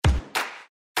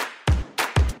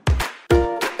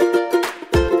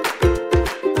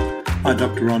Hi,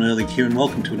 Dr. Ron Ehrlich here, and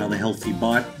welcome to another Healthy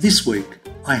Bite. This week,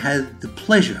 I had the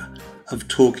pleasure of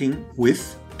talking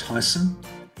with Tyson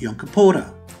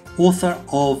Yunkaporta, author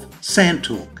of Sand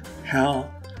Talk: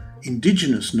 How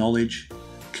Indigenous Knowledge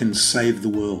Can Save the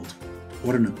World.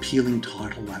 What an appealing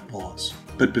title that was.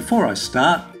 But before I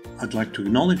start, I'd like to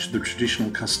acknowledge the traditional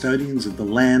custodians of the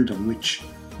land on which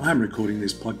I'm recording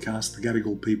this podcast, the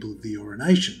Gadigal people of the Eora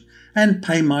Nation, and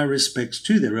pay my respects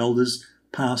to their elders,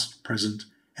 past, present,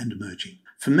 and emerging.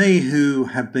 For me, who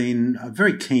have been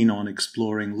very keen on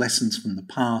exploring lessons from the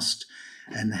past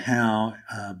and how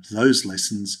those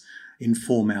lessons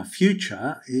inform our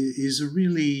future, is a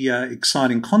really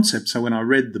exciting concept. So when I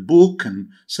read the book, and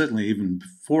certainly even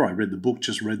before I read the book,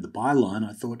 just read the byline,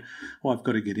 I thought, oh, I've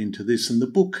got to get into this. And the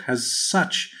book has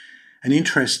such an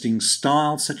interesting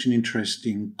style, such an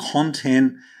interesting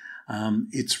content.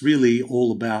 It's really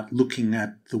all about looking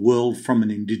at the world from an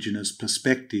Indigenous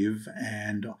perspective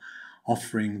and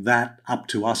offering that up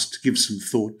to us to give some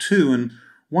thought to. And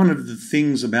one of the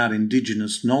things about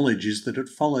Indigenous knowledge is that it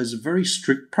follows a very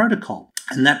strict protocol.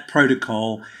 And that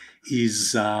protocol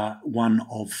is one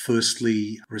of,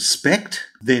 firstly, respect.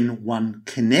 Then one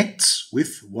connects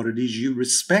with what it is you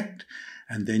respect.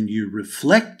 And then you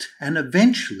reflect. And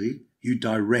eventually you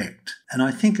direct. And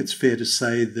I think it's fair to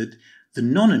say that the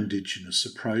non-Indigenous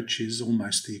approach is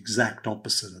almost the exact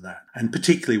opposite of that. And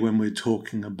particularly when we're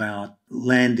talking about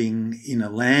landing in a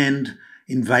land,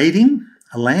 invading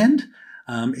a land,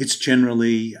 it's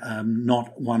generally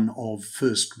not one of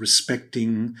first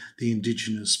respecting the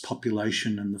Indigenous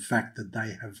population and the fact that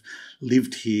they have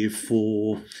lived here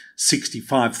for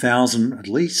 65,000 at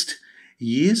least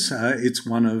years. It's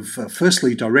one of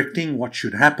firstly directing what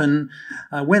should happen.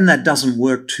 When that doesn't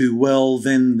work too well,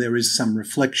 then there is some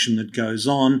reflection that goes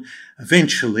on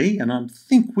eventually, and I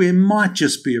think we might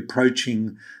just be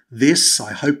approaching this.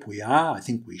 I hope we are. I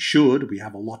think we should. We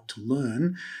have a lot to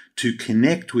learn to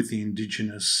connect with the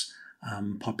Indigenous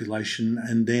population,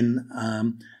 and then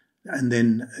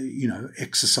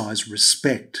exercise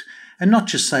respect, and not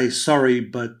just say sorry,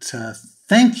 but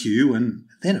thank you, and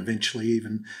then eventually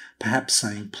even perhaps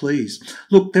saying please.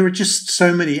 Look, there are just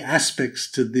so many aspects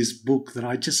to this book that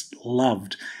I just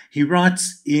loved. He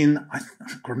writes in,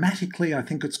 grammatically, I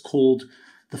think it's called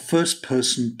the first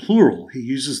person plural. He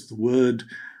uses the word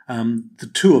the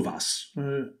two of us,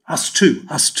 us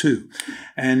two.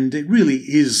 And it really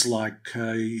is like,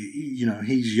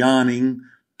 he's yarning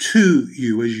to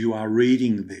you as you are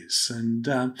reading this. And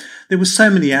there were so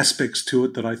many aspects to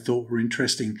it that I thought were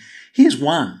interesting. Here's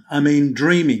one. I mean,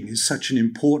 dreaming is such an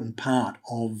important part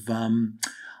of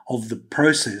the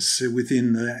process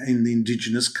within the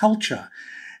Indigenous culture.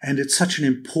 And it's such an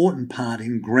important part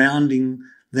in grounding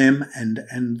them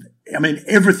and I mean,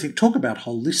 everything. Talk about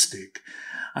holistic.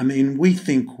 I mean, we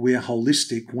think we're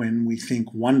holistic when we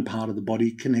think one part of the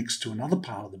body connects to another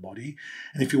part of the body.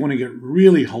 And if you want to get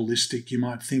really holistic, you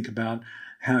might think about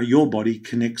how your body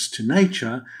connects to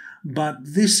nature. But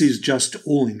this is just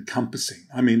all-encompassing.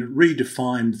 I mean, it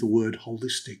redefined the word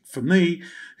holistic. For me,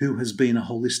 who has been a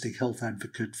holistic health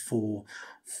advocate for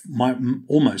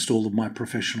almost all of my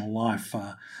professional life,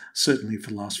 certainly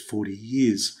for the last 40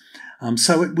 years.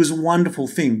 So it was a wonderful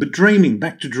thing. But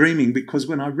back to dreaming, because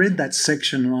when I read that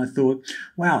section and I thought,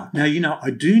 wow, now,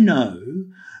 I do know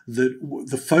that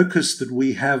the focus that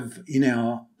we have in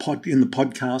the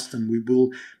podcast, and we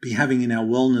will be having in our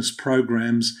wellness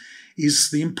programs, is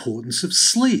the importance of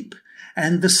sleep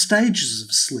and the stages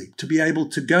of sleep, to be able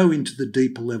to go into the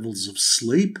deeper levels of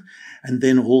sleep. And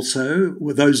then also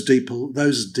with those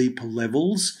deeper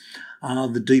levels are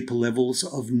the deeper levels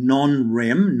of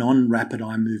non-REM, non-rapid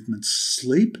eye movement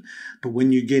sleep. But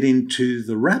when you get into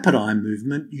the rapid eye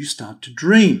movement, you start to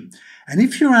dream. And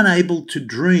if you're unable to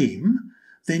dream,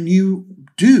 then you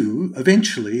do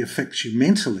eventually affect you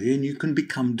mentally, and you can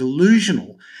become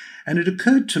delusional. And it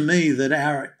occurred to me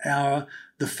that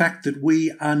the fact that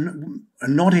we are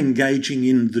not engaging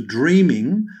in the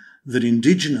dreaming that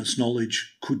Indigenous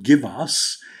knowledge could give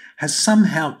us has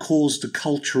somehow caused a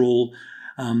cultural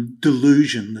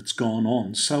delusion that's gone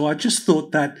on. So I just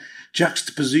thought that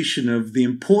juxtaposition of the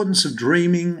importance of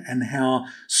dreaming and how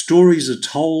stories are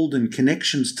told and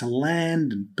connections to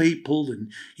land and people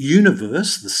and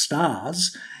universe, the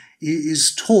stars,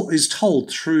 is told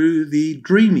through the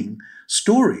dreaming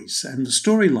stories and the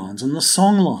storylines and the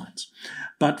song lines.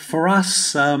 But for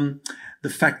us, the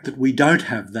fact that we don't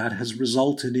have that has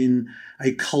resulted in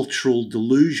a cultural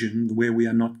delusion where we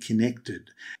are not connected.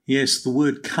 Yes, the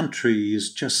word country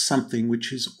is just something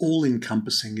which is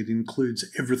all-encompassing. It includes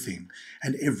everything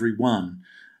and everyone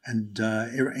and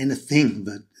anything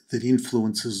that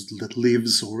influences, that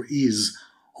lives or is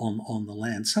on the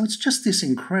land. So it's just this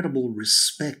incredible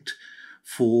respect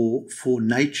for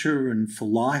nature and for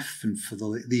life and for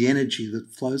the energy that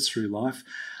flows through life.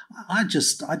 I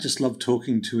just love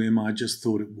talking to him. I just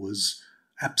thought it was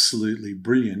absolutely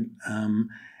brilliant.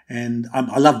 And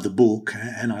I love the book,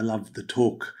 and I love the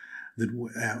talk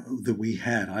that we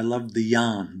had. I loved the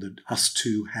yarn that us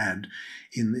two had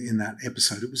in that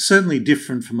episode. It was certainly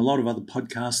different from a lot of other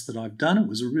podcasts that I've done. It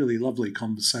was a really lovely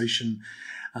conversation,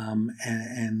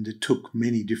 and it took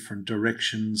many different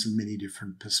directions and many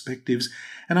different perspectives.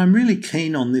 And I'm really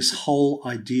keen on this whole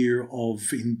idea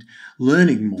of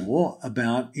learning more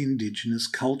about Indigenous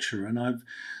culture. And I've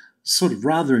sort of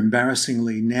rather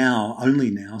embarrassingly only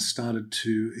now started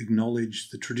to acknowledge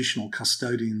the traditional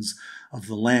custodians of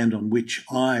the land on which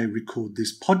I record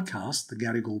this podcast, the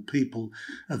Gadigal people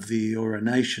of the Eora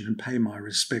Nation, and pay my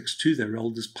respects to their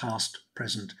elders past,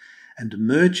 present and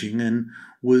emerging, and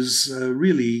was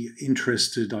really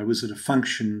interested. I was at a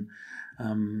function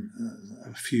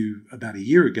about a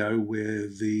year ago where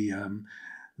the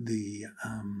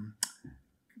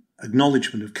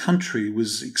acknowledgement of country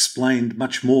was explained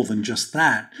much more than just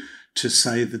that, to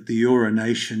say that the Eora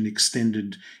Nation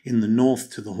extended in the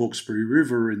north to the Hawkesbury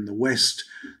River, in the west,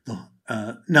 in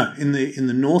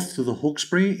the north to the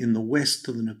Hawkesbury, in the west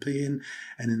to the Nepean,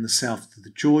 and in the south to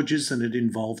the Georges, and it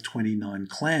involved 29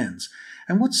 clans.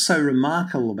 And what's so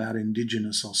remarkable about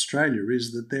Indigenous Australia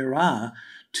is that there are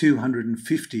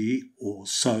 250 or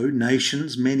so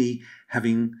nations, many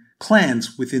having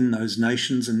clans within those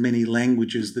nations and many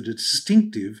languages that are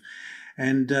distinctive.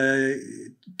 And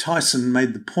Tyson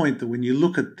made the point that when you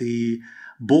look at the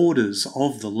borders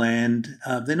of the land,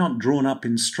 they're not drawn up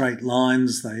in straight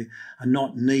lines. They are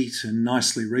not neat and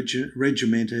nicely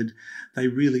regimented. They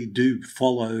really do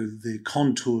follow the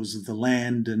contours of the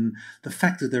land. And the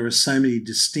fact that there are so many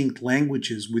distinct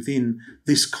languages within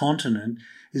this continent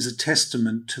is a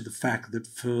testament to the fact that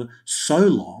for so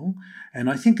long, and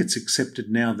I think it's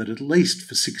accepted now that at least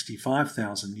for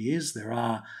 65,000 years, there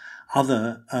are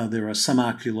some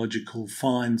archaeological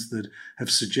finds that have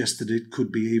suggested it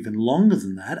could be even longer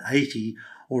than that, 80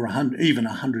 or 100, even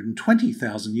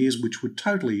 120,000 years, which would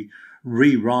totally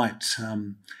rewrite,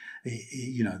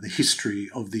 the history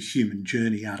of the human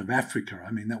journey out of Africa.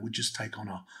 I mean, that would just take on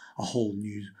a whole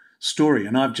new story.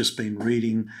 And I've just been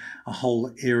reading a whole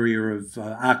area of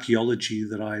archaeology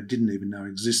that I didn't even know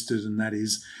existed, and that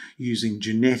is using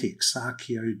genetics,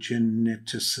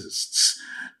 archaeogeneticists,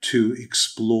 to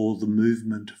explore the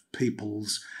movement of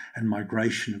peoples and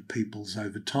migration of peoples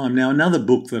over time. Now, another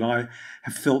book that I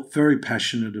have felt very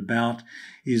passionate about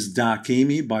is Dark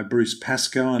Emu by Bruce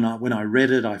Pascoe, and when I read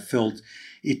it, I felt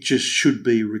it just should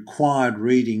be required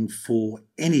reading for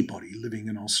anybody living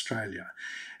in Australia.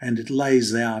 And it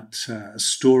lays out a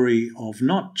story of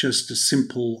not just a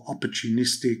simple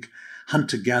opportunistic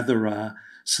hunter-gatherer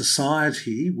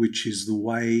society, which is the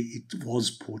way it was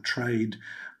portrayed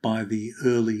by the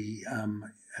early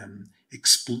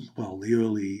the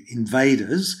early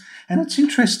invaders. And it's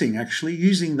interesting, actually,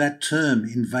 using that term,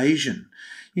 invasion.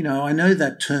 You know, I know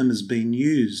that term has been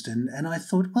used, and I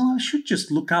thought, well, I should just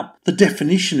look up the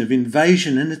definition of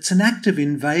invasion, and it's an act of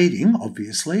invading,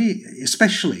 obviously,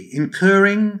 especially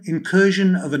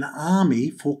incursion of an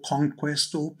army for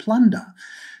conquest or plunder,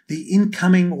 the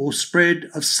incoming or spread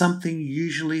of something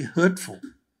usually hurtful.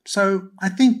 So I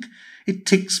think it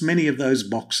ticks many of those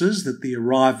boxes that the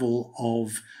arrival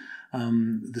of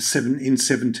in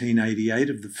 1788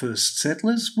 of the first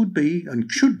settlers would be and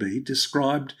should be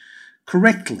described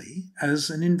correctly as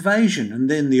an invasion. And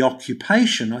then the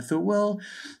occupation, I thought, well,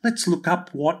 let's look up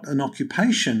what an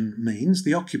occupation means.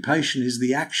 The occupation is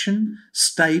the action,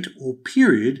 state, or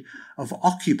period of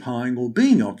occupying or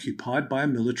being occupied by a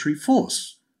military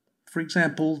force. For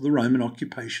example, the Roman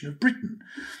occupation of Britain.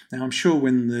 Now, I'm sure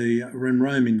when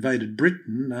Rome invaded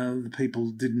Britain, the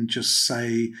people didn't just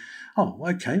say, oh,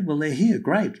 okay, well, they're here,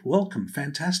 great, welcome,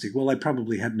 fantastic. Well, they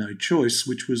probably had no choice,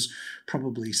 which was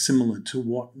probably similar to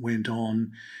what went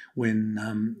on when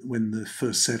the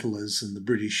first settlers and the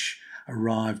British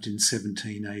arrived in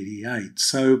 1788.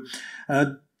 So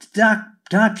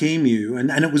Dark Emu,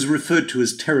 and it was referred to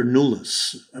as Terra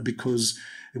Nullius because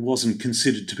it wasn't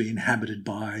considered to be inhabited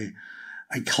by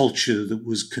a culture that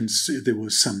was there were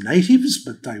some natives,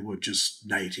 but they were just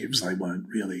natives. They weren't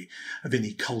really of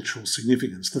any cultural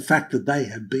significance. The fact that they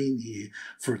have been here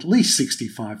for at least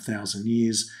 65,000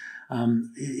 years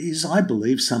is, I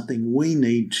believe, something we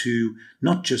need to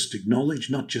not just acknowledge,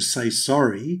 not just say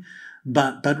sorry,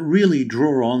 but really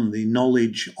draw on the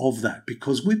knowledge of that,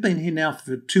 because we've been here now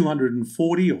for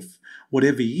 240 or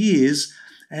whatever years,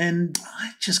 And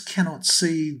I just cannot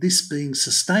see this being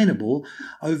sustainable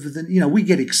over we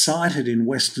get excited in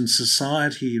Western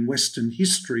society, in Western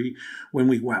history, when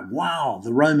we go, wow,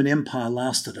 the Roman Empire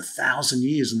lasted 1,000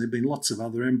 years, and there have been lots of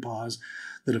other empires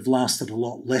that have lasted a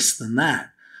lot less than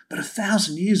that. But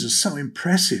 1,000 years is so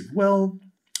impressive. Well,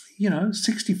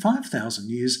 65,000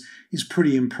 years is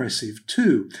pretty impressive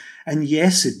too. And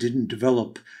yes, it didn't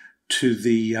develop to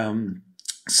the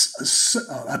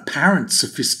apparent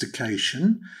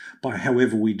sophistication by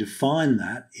however we define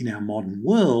that in our modern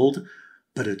world,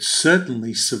 but it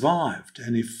certainly survived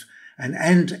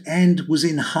and was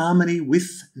in harmony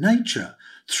with nature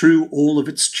through all of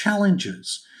its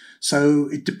challenges. So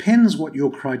it depends what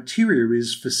your criteria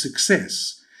is for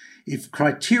success. If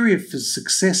criteria for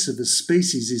success of a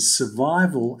species is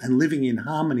survival and living in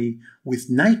harmony with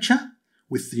nature,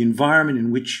 with the environment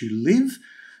in which you live,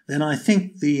 then I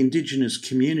think the Indigenous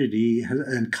community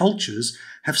and cultures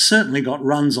have certainly got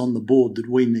runs on the board that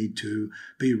we need to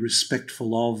be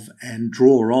respectful of and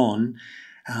draw on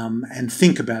and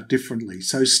think about differently.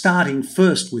 So starting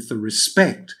first with the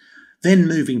respect, then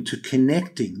moving to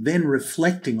connecting, then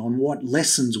reflecting on what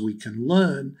lessons we can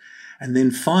learn, and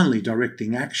then finally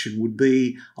directing action would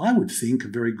be, I would think, a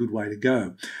very good way to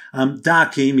go.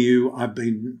 Dark Emu, I've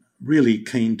been really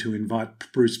keen to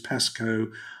invite Bruce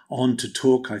Pascoe on to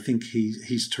talk. I think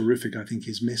he's terrific. I think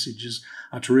his messages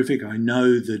are terrific. I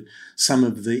know that some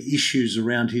of the issues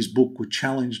around his book were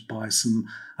challenged by some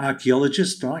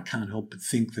archaeologists, but I can't help but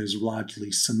think there's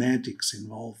largely semantics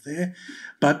involved there.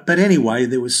 But anyway,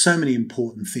 there were so many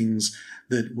important things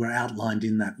that were outlined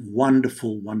in that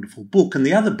wonderful, wonderful book. And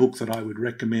the other book that I would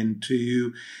recommend to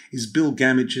you is Bill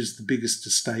Gamage's The Biggest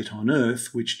Estate on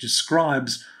Earth, which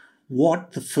describes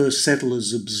what the first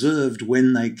settlers observed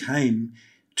when they came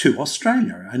to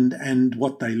Australia, and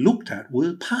what they looked at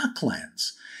were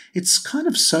parklands. It's kind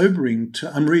of sobering.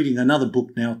 I'm reading another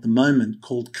book now at the moment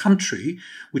called Country,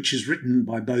 which is written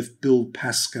by both Bill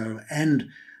Pascoe and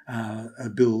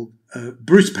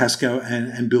Bruce Pascoe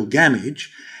and Bill Gamage.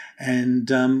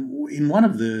 And in one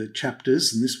of the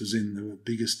chapters, and this was in The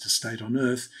Biggest Estate on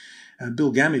Earth,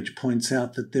 Bill Gamage points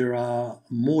out that there are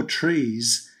more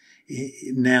trees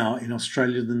now in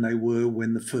Australia than they were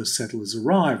when the first settlers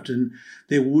arrived, and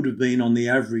there would have been on the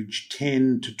average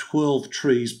 10 to 12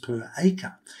 trees per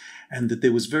acre, and that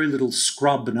there was very little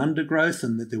scrub and undergrowth,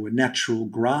 and that there were natural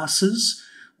grasses,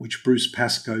 which Bruce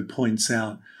Pascoe points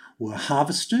out were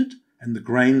harvested, and the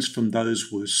grains from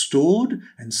those were stored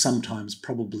and sometimes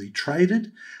probably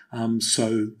traded.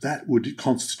 So that would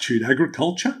constitute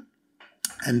agriculture,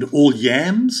 and all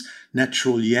yams,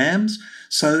 natural yams.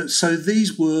 So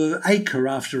these were acre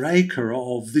after acre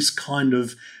of this kind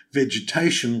of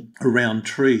vegetation around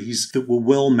trees that were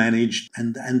well managed,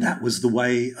 and that was the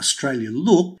way Australia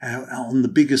looked on the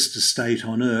biggest estate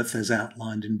on earth, as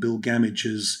outlined in Bill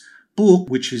Gamage's book,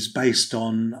 which is based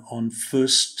on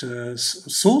first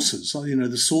sources.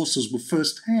 The sources were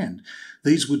first hand.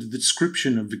 These were the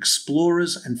description of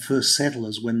explorers and first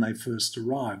settlers when they first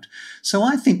arrived. So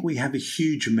I think we have a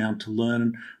huge amount to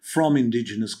learn from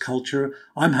Indigenous culture.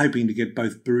 I'm hoping to get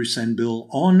both Bruce and Bill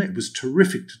on. It was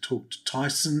terrific to talk to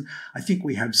Tyson. I think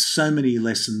we have so many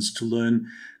lessons to learn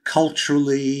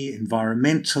culturally,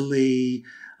 environmentally,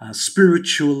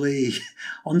 spiritually,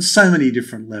 on so many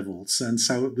different levels. And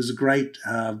so it was a great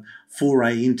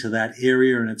foray into that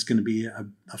area, and it's going to be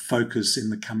a focus in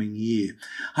the coming year.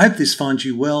 I hope this finds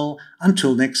you well.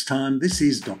 Until next time, this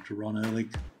is Dr. Ron Ehrlich.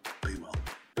 Be well.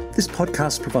 This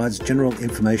podcast provides general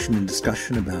information and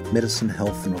discussion about medicine,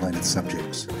 health, and related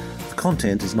subjects. The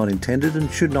content is not intended and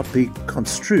should not be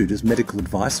construed as medical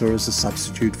advice or as a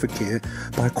substitute for care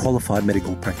by a qualified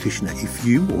medical practitioner. If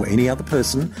you or any other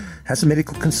person has a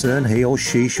medical concern, he or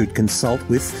she should consult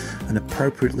with an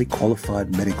appropriately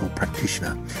qualified medical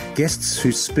practitioner. Guests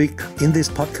who speak in this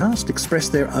podcast express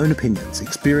their own opinions,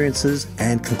 experiences,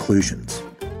 and conclusions.